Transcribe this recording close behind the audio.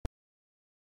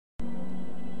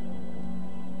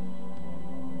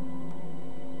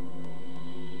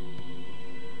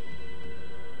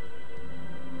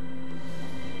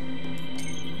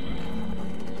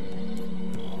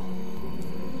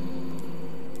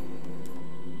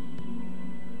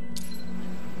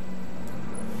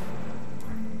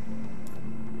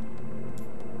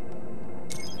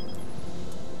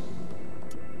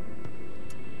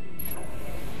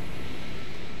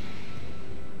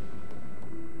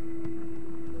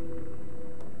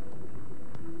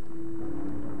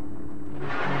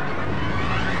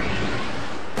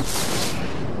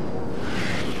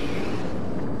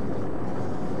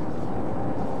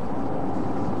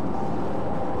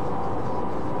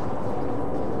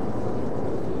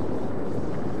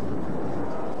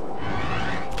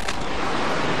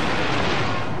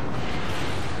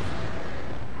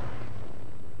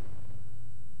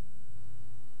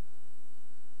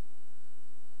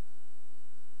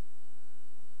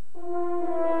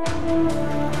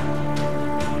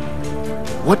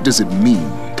What does it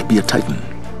mean to be a Titan?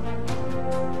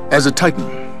 As a Titan,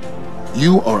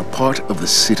 you are a part of the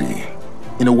city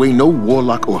in a way no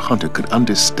warlock or hunter could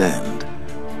understand.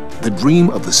 The dream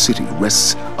of the city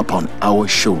rests upon our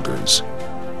shoulders.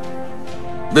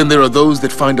 Then there are those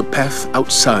that find a path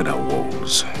outside our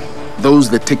walls. Those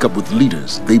that take up with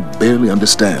leaders they barely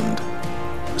understand.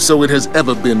 So it has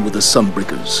ever been with the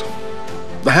Sunbreakers.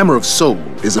 The Hammer of Soul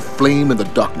is a flame in the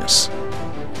darkness,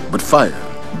 but fire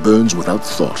burns without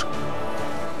thought.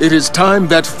 It is time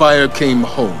that fire came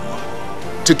home,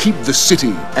 to keep the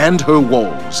city and her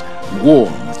walls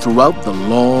warm throughout the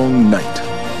long night.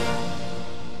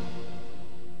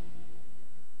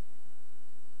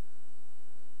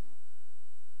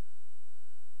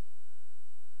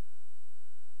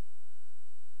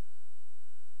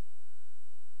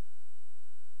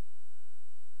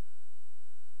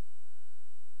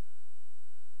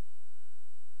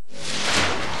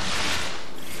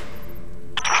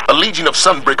 A legion of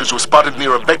Sunbreakers was spotted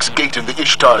near a Vex gate in the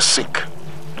Ishtar Sink.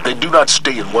 They do not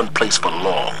stay in one place for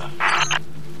long.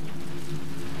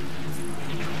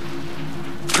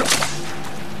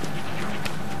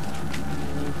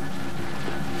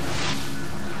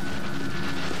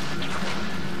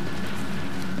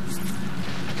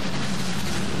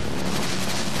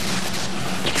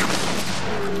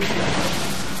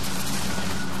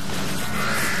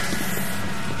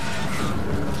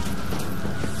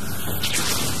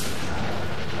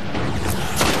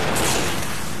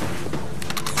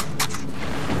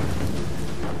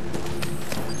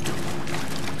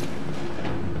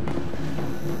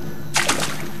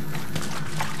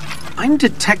 I'm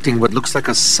detecting what looks like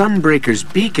a Sunbreaker's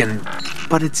beacon,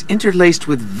 but it's interlaced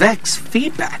with Vex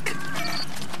feedback.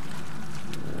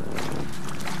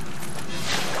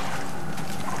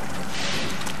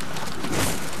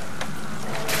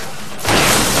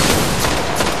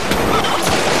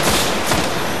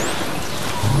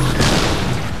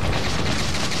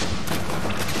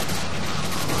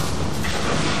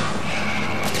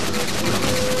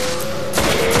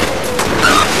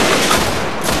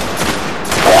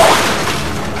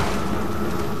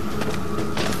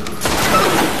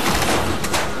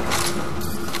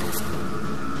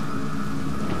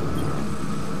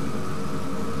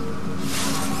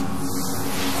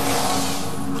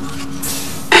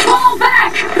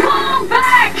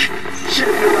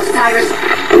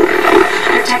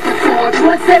 Protect the forge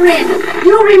once they're in.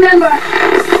 You remember.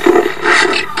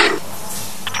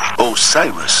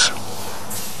 Osiris.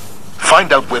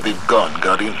 Find out where they've gone,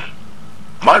 Guardian.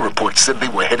 My report said they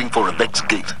were heading for a Vex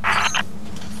gate.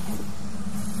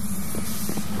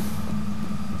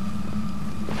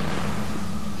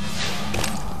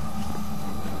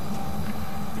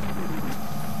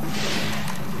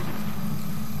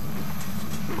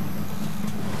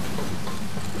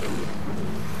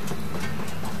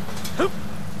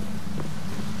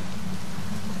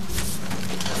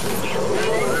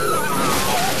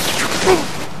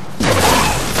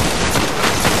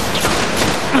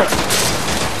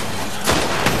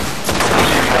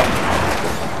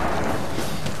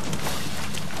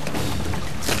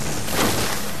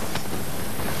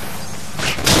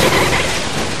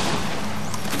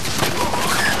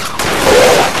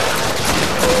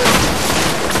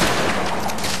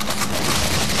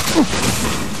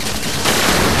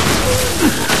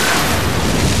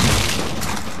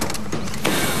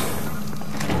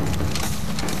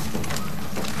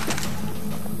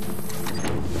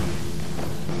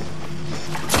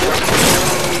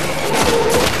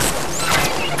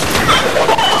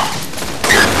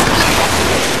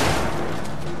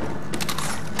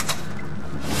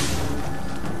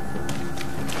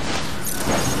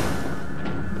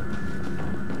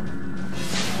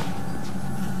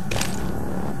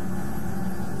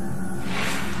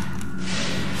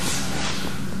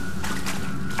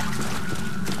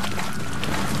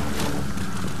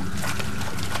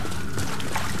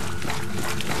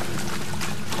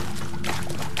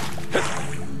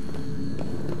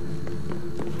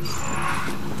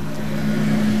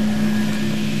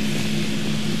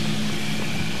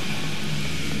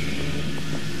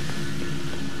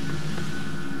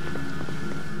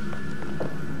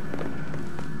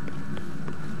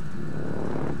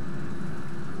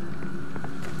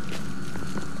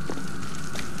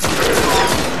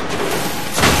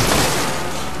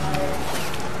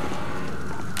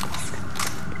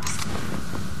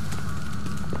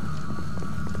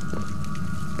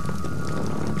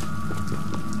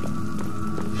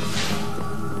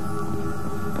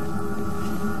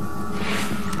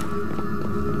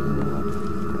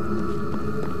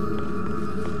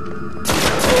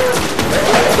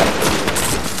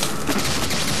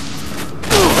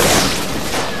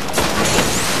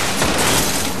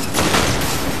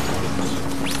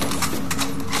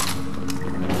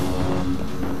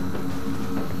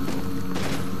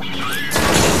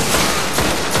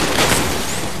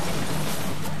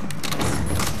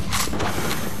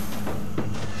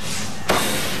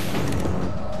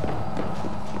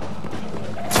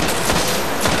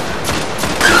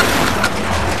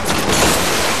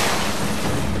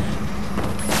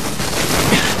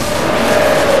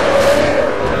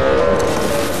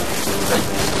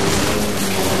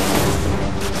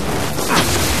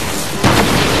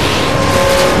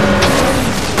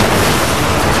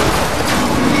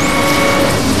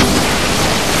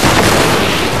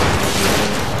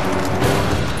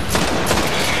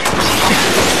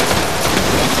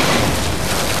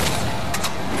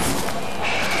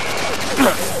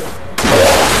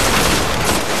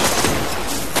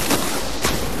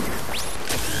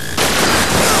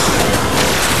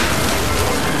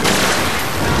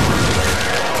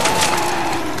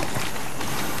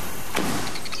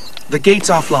 The gate's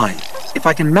offline. If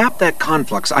I can map that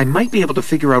conflux, I might be able to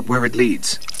figure out where it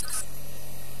leads.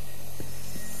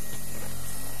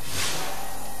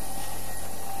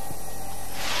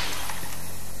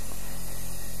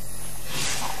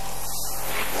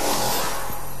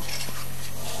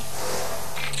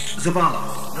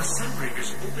 Zavala, the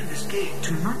Sunbreakers opened this gate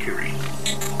to Mercury.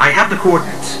 I have the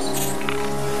coordinates.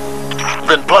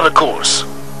 Then plot a course.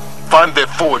 Find their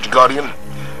forge, Guardian.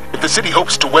 If the city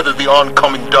hopes to weather the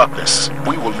oncoming darkness,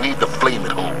 we will need the flame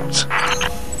it holds.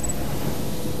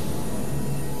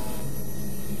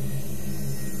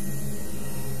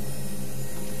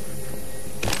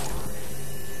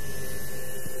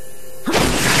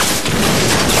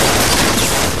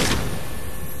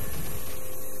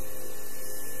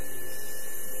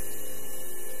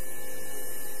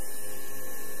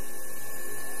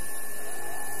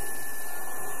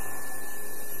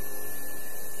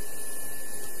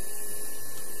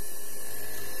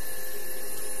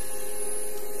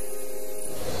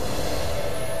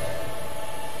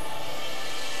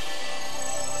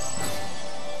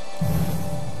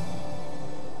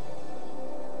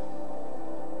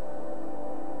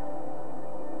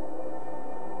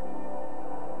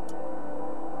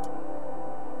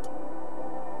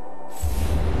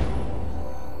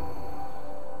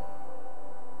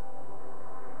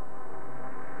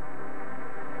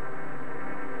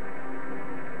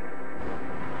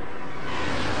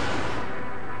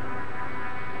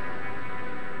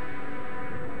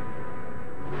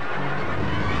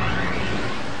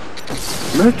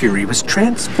 Mercury was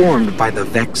transformed by the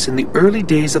Vex in the early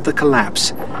days of the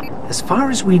collapse. As far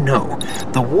as we know,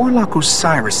 the Warlock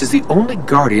Osiris is the only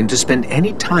Guardian to spend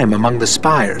any time among the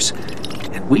spires,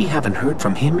 and we haven't heard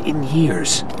from him in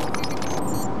years.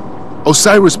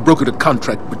 Osiris brokered a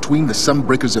contract between the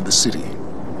Sunbreakers and the city.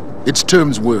 Its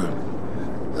terms were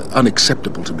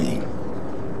unacceptable to me.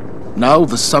 Now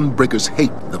the Sunbreakers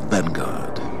hate the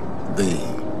Vanguard. They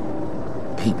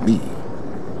hate me.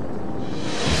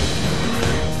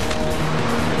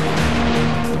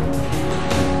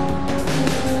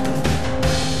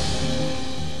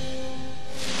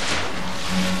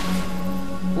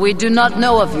 We do not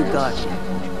know of you, Guardian.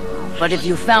 But if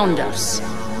you found us,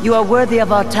 you are worthy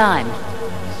of our time.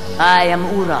 I am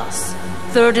Uras,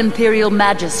 3rd Imperial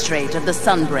Magistrate of the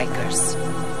Sunbreakers.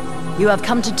 You have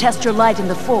come to test your light in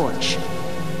the Forge.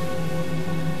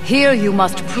 Here you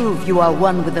must prove you are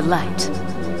one with the light.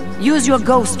 Use your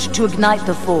ghost to ignite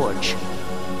the Forge.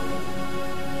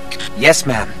 Yes,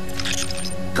 ma'am.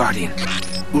 Guardian,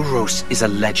 Uros is a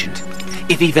legend.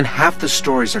 If even half the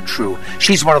stories are true,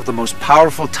 she's one of the most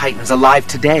powerful Titans alive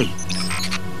today.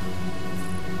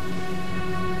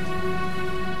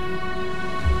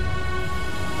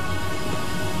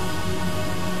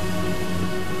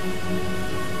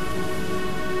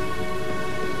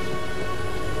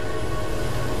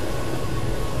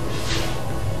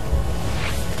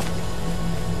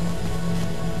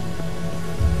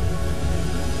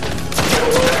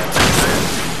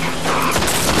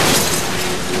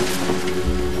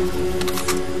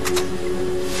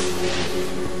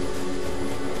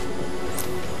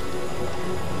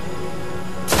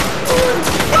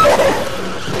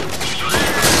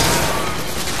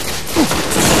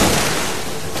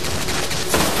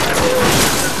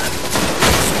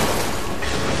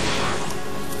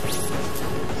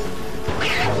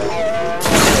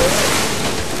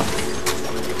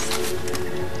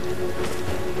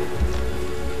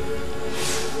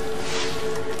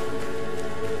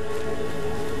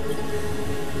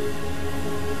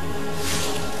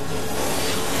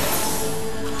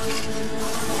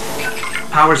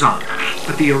 Power's on,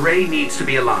 but the array needs to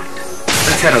be aligned.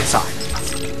 Let's head outside.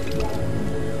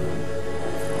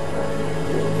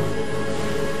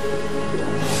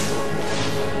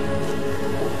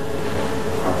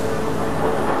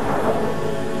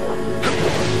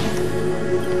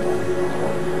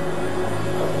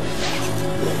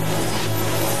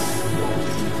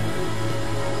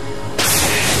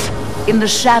 In the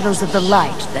shadows of the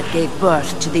light that gave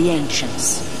birth to the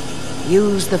ancients,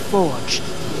 use the Forge.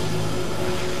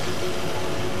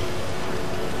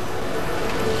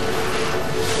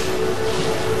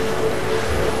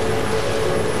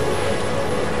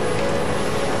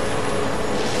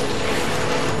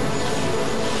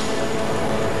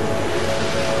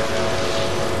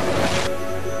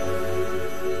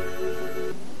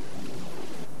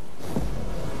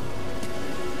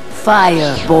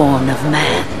 Fire born of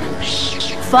man.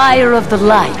 Fire of the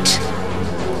light.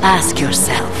 Ask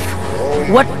yourself,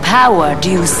 what power do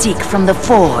you seek from the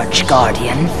Forge,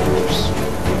 Guardian?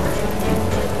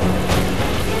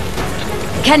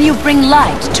 Can you bring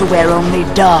light to where only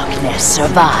darkness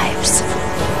survives?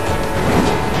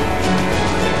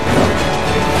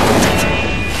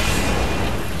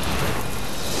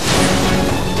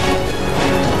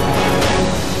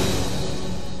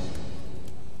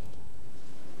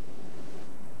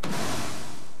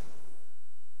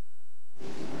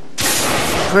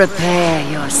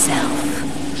 Prepare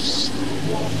yourself.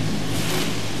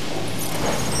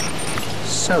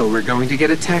 So we're going to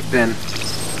get attacked then.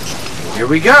 Here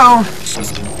we go!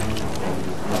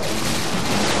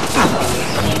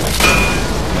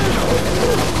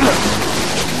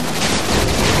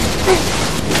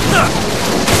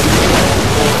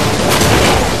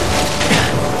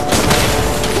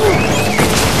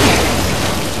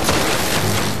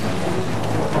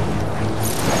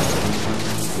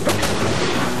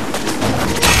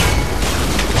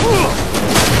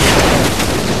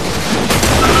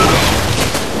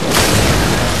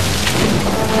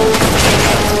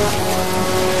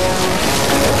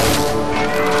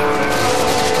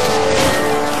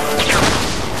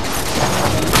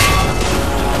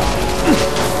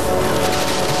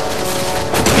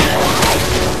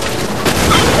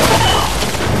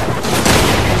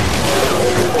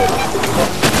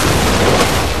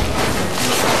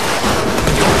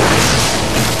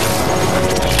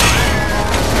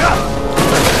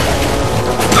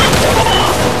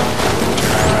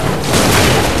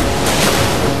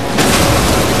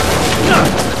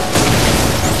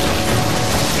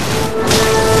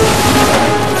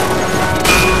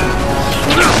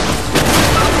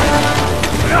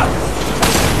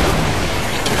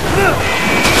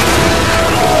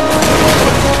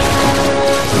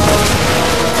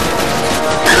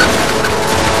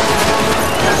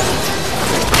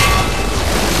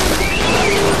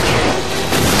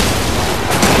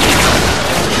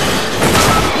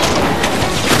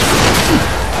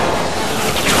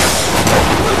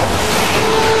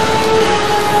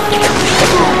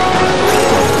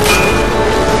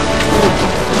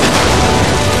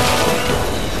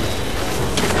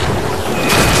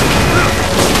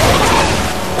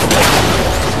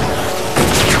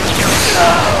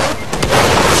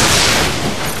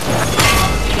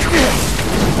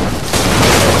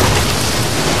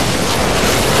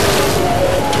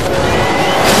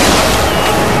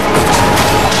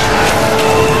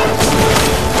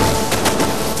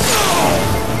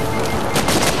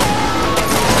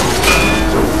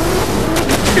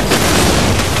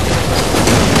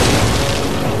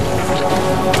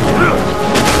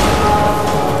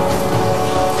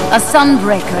 A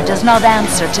Sunbreaker does not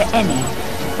answer to any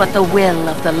but the will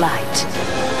of the light.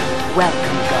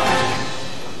 Welcome,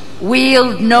 Guardian.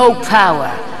 Wield no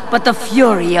power but the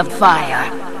fury of fire.